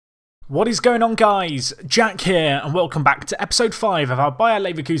What is going on, guys? Jack here and welcome back to episode 5 of our Bayer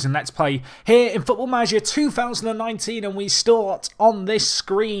Leverkusen Let's Play here in Football Manager 2019, and we start on this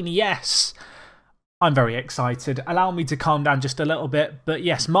screen. Yes, I'm very excited. Allow me to calm down just a little bit, but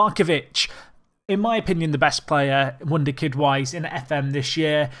yes, Markovic, in my opinion, the best player Wonderkid-wise in FM this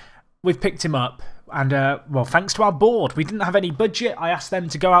year. We've picked him up and, well, thanks to our board. We didn't have any budget. I asked them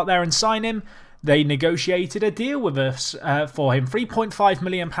to go out there and sign him. They negotiated a deal with us for him. £3.5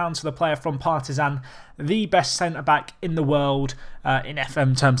 million for the player from Partizan. The best centre-back in the world in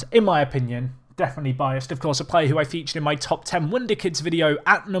FM terms, in my opinion. Definitely biased. Of course, a player who I featured in my top 10 Wonder Kids video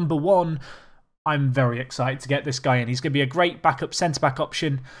at number 1. I'm very excited to get this guy in. He's going to be a great backup centre-back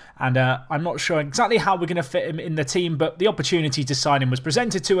option, and I'm not sure exactly how we're going to fit him in the team, but the opportunity to sign him was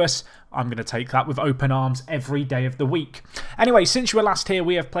presented to us. I'm going to take that with open arms every day of the week. Anyway, since you were last here,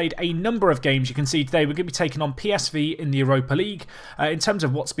 we have played a number of games. You can see today we're going to be taking on PSV in the Europa League. In terms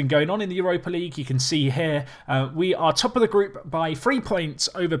of what's been going on in the Europa League, you can see here we are top of the group by 3 points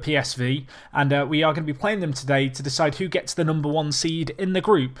over PSV, and we are going to be playing them today to decide who gets the number 1 seed in the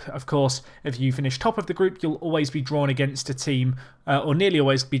group. Of course, if you finish top of the group, you'll always be drawn against a team, or nearly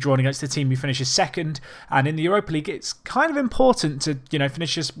always be drawn against a team who finishes second. And in the Europa League, it's kind of important to,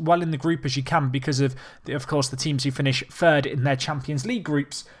 finish as well in the group as you can, because of course, the teams who finish third in their Champions League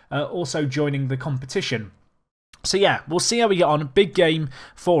groups also joining the competition. So yeah, we'll see how we get on. Big game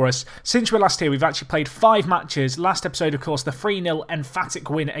for us. Since we're last here, we've actually played 5 matches. Last episode, of course, the 3-0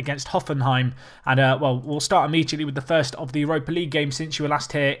 emphatic win against Hoffenheim. And, well, we'll start immediately with the first of the Europa League games since you were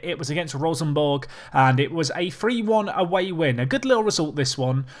last here. It was against Rosenborg, and it was a 3-1 away win. A good little result, this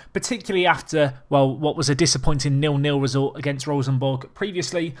one, particularly after, well, what was a disappointing 0-0 result against Rosenborg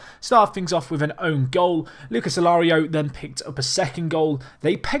previously. Started things off with an own goal. Lucas Alario then picked up a second goal.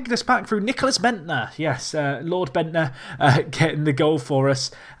 They pegged us back through Nicholas Bentner. Yes, Lord Bentner getting the goal for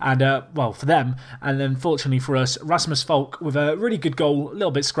us, and well, for them, and then fortunately for us, Rasmus Falk with a really good goal, a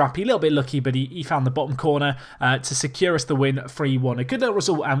little bit scrappy, a little bit lucky, but he found the bottom corner to secure us the win 3-1. A good little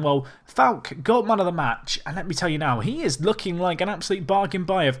result, and well, Falk got man of the match, and let me tell you now, he is looking like an absolute bargain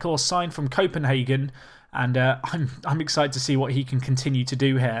buy, of course, signed from Copenhagen. And I'm excited to see what he can continue to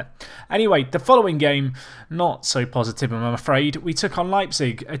do here. Anyway, the following game, not so positive, I'm afraid. We took on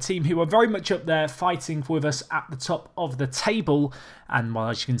Leipzig, a team who were very much up there fighting with us at the top of the table. And well,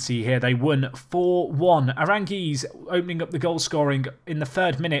 as you can see here, they won 4-1. Aranguiz opening up the goal scoring in the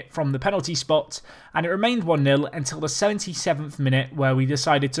 3rd minute from the penalty spot. And it remained 1-0 until the 77th minute, where we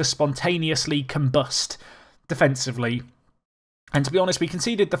decided to spontaneously combust defensively. And to be honest, we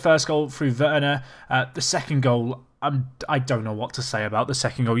conceded the first goal through Werner. The second goal, I don't know what to say about the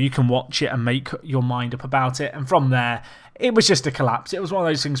second goal. You can watch it and make your mind up about it. And from there, it was just a collapse. It was one of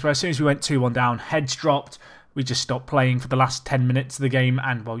those things where as soon as we went 2-1 down, heads dropped. We just stopped playing for the last 10 minutes of the game.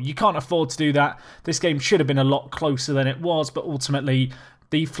 And, well, you can't afford to do that. This game should have been a lot closer than it was. But ultimately,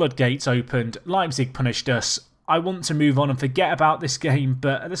 the floodgates opened. Leipzig punished us. I want to move on and forget about this game.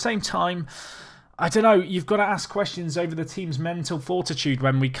 But at the same time, I don't know, you've got to ask questions over the team's mental fortitude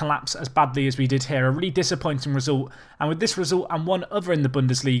when we collapse as badly as we did here. A really disappointing result. And with this result and one other in the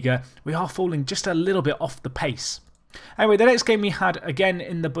Bundesliga, we are falling just a little bit off the pace. Anyway, the next game we had again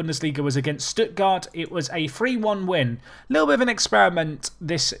in the Bundesliga was against Stuttgart. It was a 3-1 win. A little bit of an experiment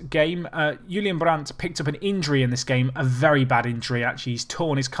this game. Julian Brandt picked up an injury in this game. A very bad injury, actually. He's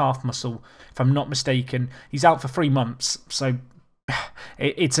torn his calf muscle, if I'm not mistaken. He's out for 3 months, so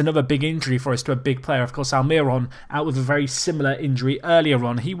it's another big injury for us to a big player. Of course, Almiron out with a very similar injury earlier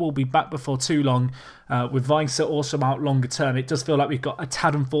on. He will be back before too long. With Weiser also out longer term, it does feel like we've got a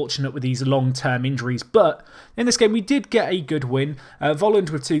tad unfortunate with these long-term injuries. But in this game, we did get a good win. Volland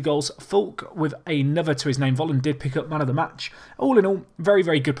with 2 goals, Falk with another to his name. Volland did pick up man of the match. All in all, very,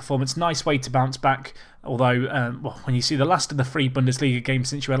 very good performance. Nice way to bounce back. Although, well, when you see the last of the 3 Bundesliga games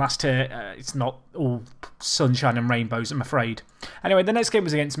since you were last here, it's not all sunshine and rainbows, I'm afraid. Anyway, the next game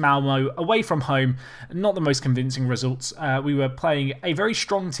was against Malmo, away from home. Not the most convincing results. We were playing a very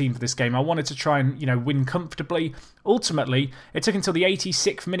strong team for this game. I wanted to try and, win comfortably. Ultimately, it took until the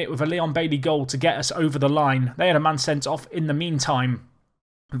 86th minute with a Leon Bailey goal to get us over the line. They had a man sent off in the meantime.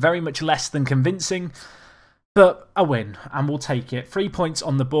 Very much less than convincing. But a win, and we'll take it. 3 points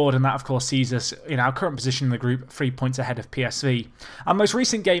on the board, and that, of course, sees us in our current position in the group, 3 points ahead of PSV. Our most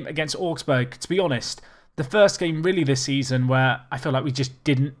recent game against Augsburg, to be honest, the first game really this season where I feel like we just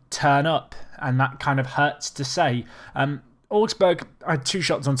didn't turn up, and that kind of hurts to say. Augsburg had 2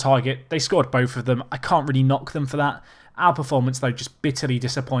 shots on target. They scored both of them. I can't really knock them for that. Our performance, though, just bitterly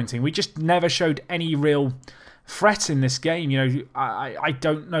disappointing. We just never showed any real threat in this game. I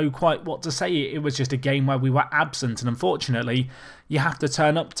don't know quite what to say. It was just a game where we were absent, and unfortunately, you have to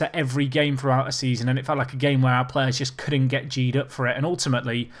turn up to every game throughout a season, and it felt like a game where our players just couldn't get G'd up for it. And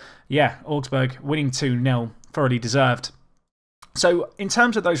ultimately, yeah, Augsburg winning 2-0, thoroughly deserved. So, in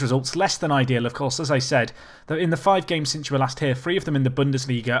terms of those results, less than ideal, of course, as I said, that in the 5 games since you were last here, 3 of them in the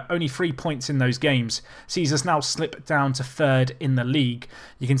Bundesliga, only 3 points in those games, sees us now slip down to 3rd in the league.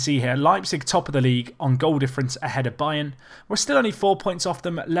 You can see here, Leipzig top of the league on goal difference ahead of Bayern. We're still only 4 points off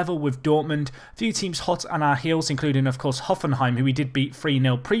them, level with Dortmund. A few teams hot on our heels, including, of course, Hoffenheim, who we did beat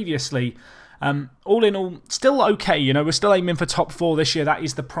 3-0 previously. All in all, still okay. We're still aiming for top 4 this year. That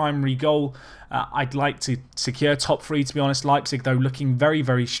is the primary goal. I'd like to secure top 3, to be honest. Leipzig, though, looking very,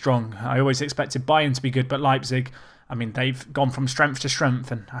 very strong. I always expected Bayern to be good, but Leipzig, I mean, they've gone from strength to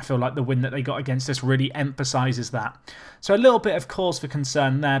strength, and I feel like the win that they got against us really emphasises that. So a little bit of cause for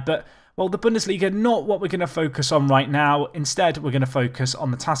concern there, but, well, the Bundesliga, not what we're going to focus on right now. Instead, we're going to focus on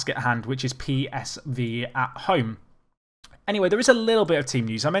the task at hand, which is PSV at home. Anyway, there is a little bit of team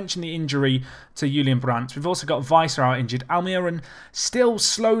news. I mentioned the injury to Julian Brandt. We've also got Weiser out injured. Almiron still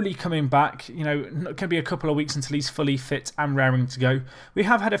slowly coming back. Not going to be a couple of weeks until he's fully fit and raring to go. We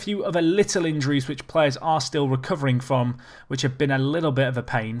have had a few other little injuries which players are still recovering from, which have been a little bit of a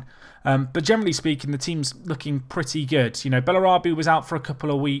pain. But generally speaking, the team's looking pretty good. Bellarabi was out for a couple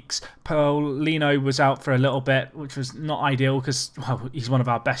of weeks. Paulino was out for a little bit, which was not ideal because, well, he's one of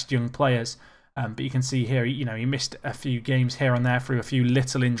our best young players. But you can see here, he missed a few games here and there through a few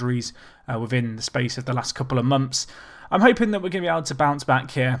little injuries within the space of the last couple of months. I'm hoping that we're going to be able to bounce back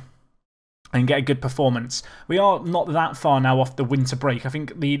here and get a good performance. We are not that far now off the winter break. I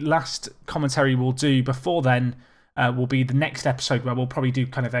think the last commentary we'll do before then will be the next episode, where we'll probably do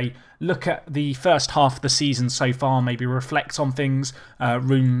kind of a look at the first half of the season so far, maybe reflect on things,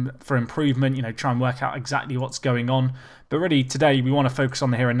 room for improvement, try and work out exactly what's going on. But really, today, we want to focus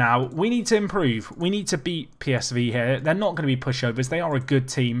on the here and now. We need to improve. We need to beat PSV here. They're not going to be pushovers. They are a good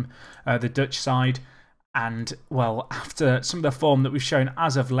team, the Dutch side. And, well, after some of the form that we've shown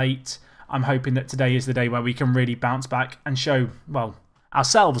as of late, I'm hoping that today is the day where we can really bounce back and show, well,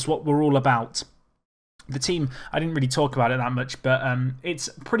 ourselves what we're all about. The team, I didn't really talk about it that much, but it's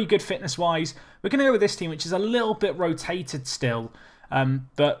pretty good fitness-wise. We're going to go with this team, which is a little bit rotated still.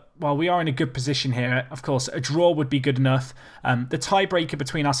 But, well, we are in a good position here. Of course, a draw would be good enough. The tiebreaker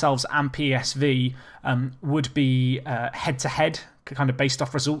between ourselves and PSV would be head-to-head, kind of based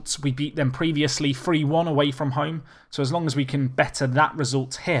off results. We beat them previously 3-1 away from home. So as long as we can better that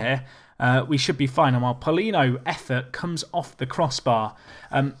result here, we should be fine. And while Paulino effort comes off the crossbar,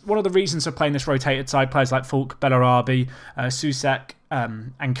 one of the reasons for playing this rotated side, players like Falk, Bellarabi, Susek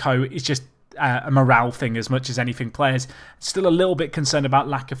and co, is just a morale thing as much as anything. Players still a little bit concerned about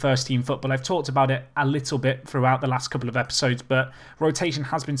lack of first team football. I've talked about it a little bit throughout the last couple of episodes, but rotation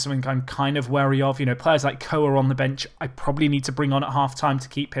has been something I'm kind of wary of. Players like Co are on the bench. I probably need to bring on at half time to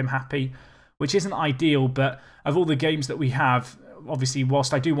keep him happy, which isn't ideal, but of all the games that we have, obviously,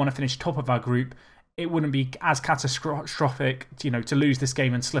 whilst I do want to finish top of our group, it wouldn't be as catastrophic, to lose this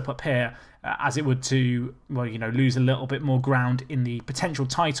game and slip up here as it would to, well, lose a little bit more ground in the potential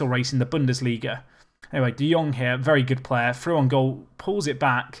title race in the Bundesliga. Anyway, De Jong here, very good player, through on goal, pulls it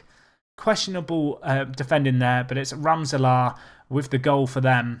back. Questionable defending there, but it's Ramselaar with the goal for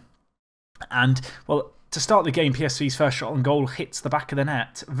them. And, well, to start the game, PSV's first shot on goal hits the back of the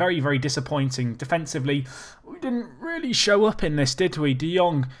net. Very, very disappointing. Defensively, we didn't really show up in this, did we? De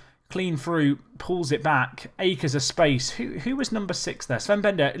Jong, clean through, pulls it back. Acres of space. Who was number 6 there? Sven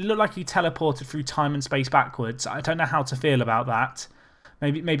Bender. It looked like he teleported through time and space backwards. I don't know how to feel about that.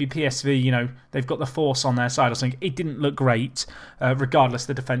 Maybe PSV, they've got the force on their side or something. It didn't look great, regardless of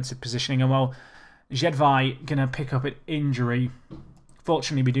the defensive positioning. And, well, Jedvaj going to pick up an injury.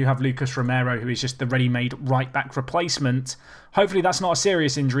 Fortunately, we do have Lucas Romero, who is just the ready-made right-back replacement. Hopefully that's not a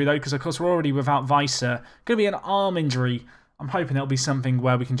serious injury, though, because, of course, we're already without Weiser. Going to be an arm injury. I'm hoping it'll be something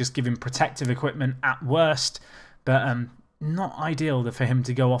where we can just give him protective equipment at worst, but not ideal for him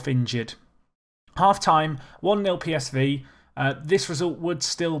to go off injured. Half-time, 1-0 PSV. This result would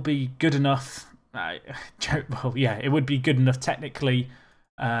still be good enough. Well, yeah, it would be good enough technically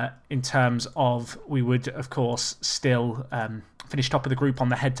in terms of we would, of course, still finish top of the group on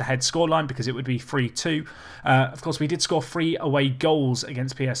the head-to-head scoreline because it would be 3-2. Of course, we did score 3 away goals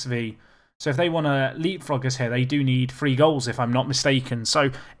against PSV. So if they want to leapfrog us here, they do need 3 goals, if I'm not mistaken.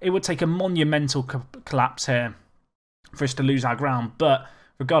 So it would take a monumental collapse here for us to lose our ground. But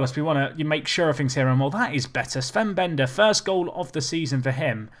regardless, we want to make sure of things here. And well, that is better. Sven Bender, first goal of the season for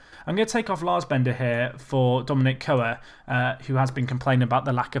him. I'm going to take off Lars Bender here for Dominic Koer, who has been complaining about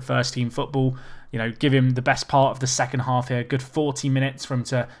the lack of first-team football. You know, give him the best part of the second half here. Good 40 minutes for him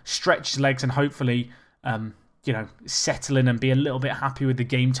to stretch his legs and hopefully, you know, settle in and be a little bit happy with the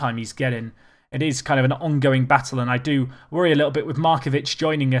game time he's getting. It is kind of an ongoing battle, and I do worry a little bit with Markovic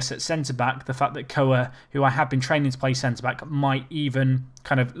joining us at centre-back. The fact that Koer, who I have been training to play centre-back, might even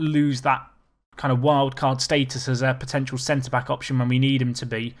kind of lose that kind of wild card status as a potential centre-back option when we need him to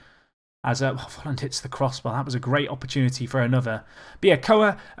be. As Volland hits the crossbar. That was a great opportunity for another. But yeah,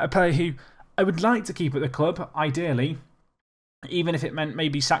 Koer, a player who I would like to keep at the club, ideally, even if it meant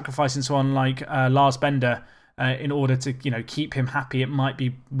maybe sacrificing someone like Lars Bender in order to, you know, keep him happy. It might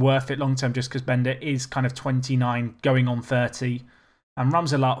be worth it long term just because Bender is kind of 29, going on 30. And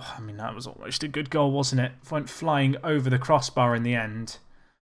Ramselaar, I mean, that was almost a good goal, wasn't it? Went flying over the crossbar in the end.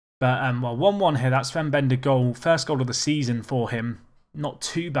 But, well, 1-1 here. That's Sven Bender goal. First goal of the season for him. Not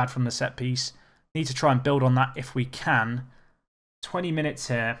too bad from the set piece. Need to try and build on that if we can. 20 minutes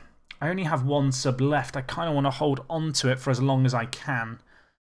here. I only have one sub left. I kind of want to hold on to it for as long as I can.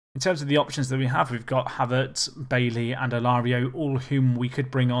 In terms of the options that we have, we've got Havertz, Bailey and Alario, all whom we could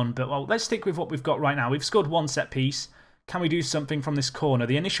bring on. But, well, let's stick with what we've got right now. We've scored one set piece. Can we do something from this corner?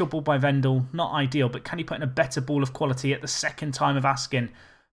 The initial ball by Vendel, not ideal, but can he put in a better ball of quality at the second time of asking?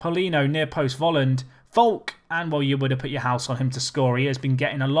 Paulino, near post, Volland, Volk, and well, you would have put your house on him to score. He has been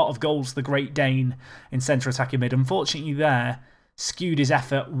getting a lot of goals, the Great Dane, in centre attacking mid. Unfortunately there, skewed his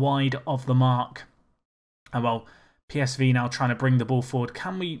effort wide of the mark. And well, PSV now trying to bring the ball forward.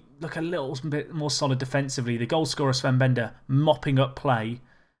 Can we look a little bit more solid defensively? The goal scorer Sven Bender mopping up play.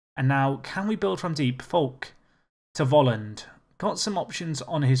 And now, can we build from deep? Volk to Volland. Got some options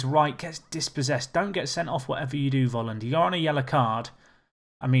on his right, gets dispossessed. Don't get sent off whatever you do, Volland. You're on a yellow card.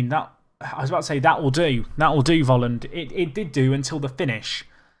 I mean, that... I was about to say, that will do. That will do, Volland. It did do until the finish.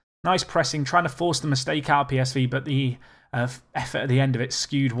 Nice pressing, trying to force the mistake out of PSV, but the effort at the end of it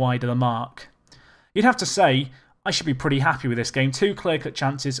skewed wide of the mark. You'd have to say, I should be pretty happy with this game. 2 clear-cut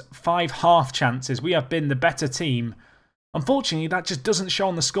chances, 5 half chances. We have been the better team. Unfortunately, that just doesn't show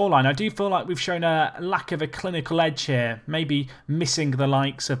on the scoreline. I do feel like we've shown a lack of a clinical edge here. Maybe missing the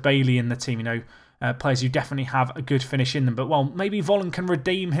likes of Bailey in the team, you know. Players who definitely have a good finish in them. But, well, maybe Volland can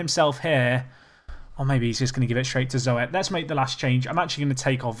redeem himself here. Or maybe he's just going to give it straight to Zoet. Let's make the last change. I'm actually going to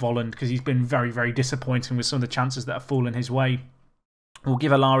take off Volland because he's been very, very disappointing with some of the chances that have fallen his way. We'll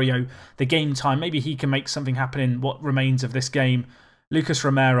give Alario the game time. Maybe he can make something happen in what remains of this game. Lucas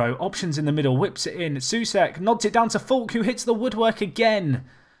Romero, options in the middle, whips it in. Susek nods it down to Falk, who hits the woodwork again.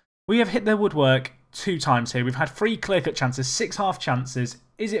 We have hit the woodwork 2 times here. We've had 3 clear-cut chances, 6 half chances.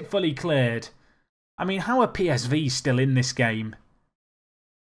 Is it fully cleared? I mean, how are PSV still in this game?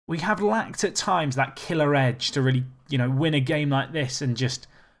 We have lacked at times that killer edge to really, you know, win a game like this and just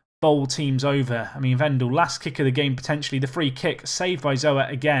bowl teams over. I mean, Vendel, last kick of the game potentially, the free kick, saved by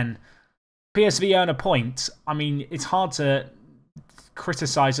Zoet again. PSV earn a point. I mean, it's hard to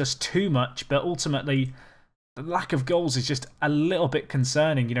criticise us too much, but ultimately the lack of goals is just a little bit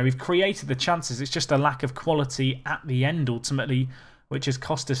concerning. You know, we've created the chances. It's just a lack of quality at the end ultimately, which has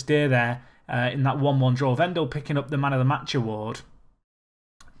cost us dear there. In that 1-1 draw. Vendel picking up the Man of the Match award.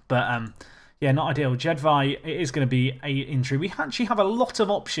 But, yeah, not ideal. Jedvai, it is going to be an injury. We actually have a lot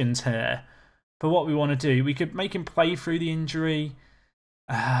of options here for what we want to do. We could make him play through the injury.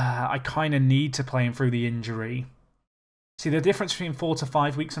 I kind of need to play him through the injury. See, the difference between 4 to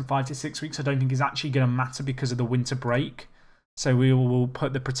 5 weeks and 5 to 6 weeks I don't think is actually going to matter because of the winter break. So we will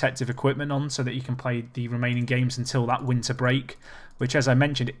put the protective equipment on so that you can play the remaining games until that winter break, which, as I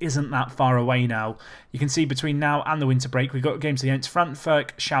mentioned, isn't that far away now. You can see between now and the winter break, we've got games against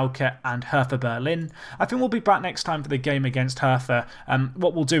Frankfurt, Schalke and Hertha Berlin. I think we'll be back next time for the game against Hertha.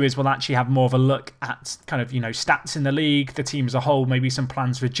 What we'll do is we'll actually have more of a look at kind of, you know, stats in the league, the team as a whole, maybe some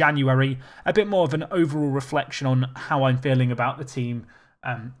plans for January, a bit more of an overall reflection on how I'm feeling about the team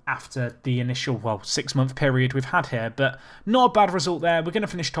after the initial, well, 6-month period we've had here. But not a bad result there. We're going to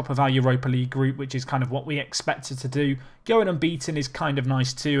finish top of our Europa League group, which is kind of what we expected to do. Going unbeaten is kind of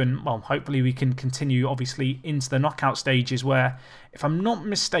nice too, and, well, hopefully we can continue, obviously, into the knockout stages where, if I'm not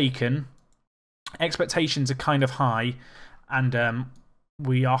mistaken, expectations are kind of high, and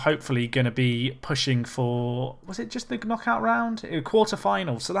we are hopefully going to be pushing for, was it just the knockout round? A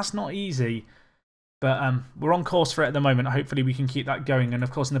quarter-final, so that's not easy. But we're on course for it at the moment. Hopefully we can keep that going. And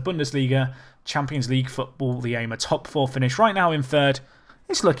of course in the Bundesliga, Champions League football, the aim a top 4 finish. Right now in 3rd.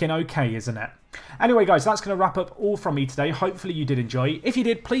 it's looking okay, isn't it? Anyway, guys, that's going to wrap up all from me today. Hopefully you did enjoy. If you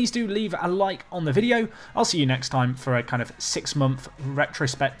did, please do leave a like on the video. I'll see you next time for a kind of 6-month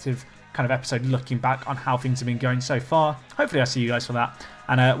retrospective kind of episode looking back on how things have been going so far. Hopefully I'll see you guys for that.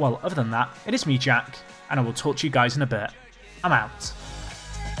 And, well, other than that, it is me, Jack, and I will talk to you guys in a bit. I'm out.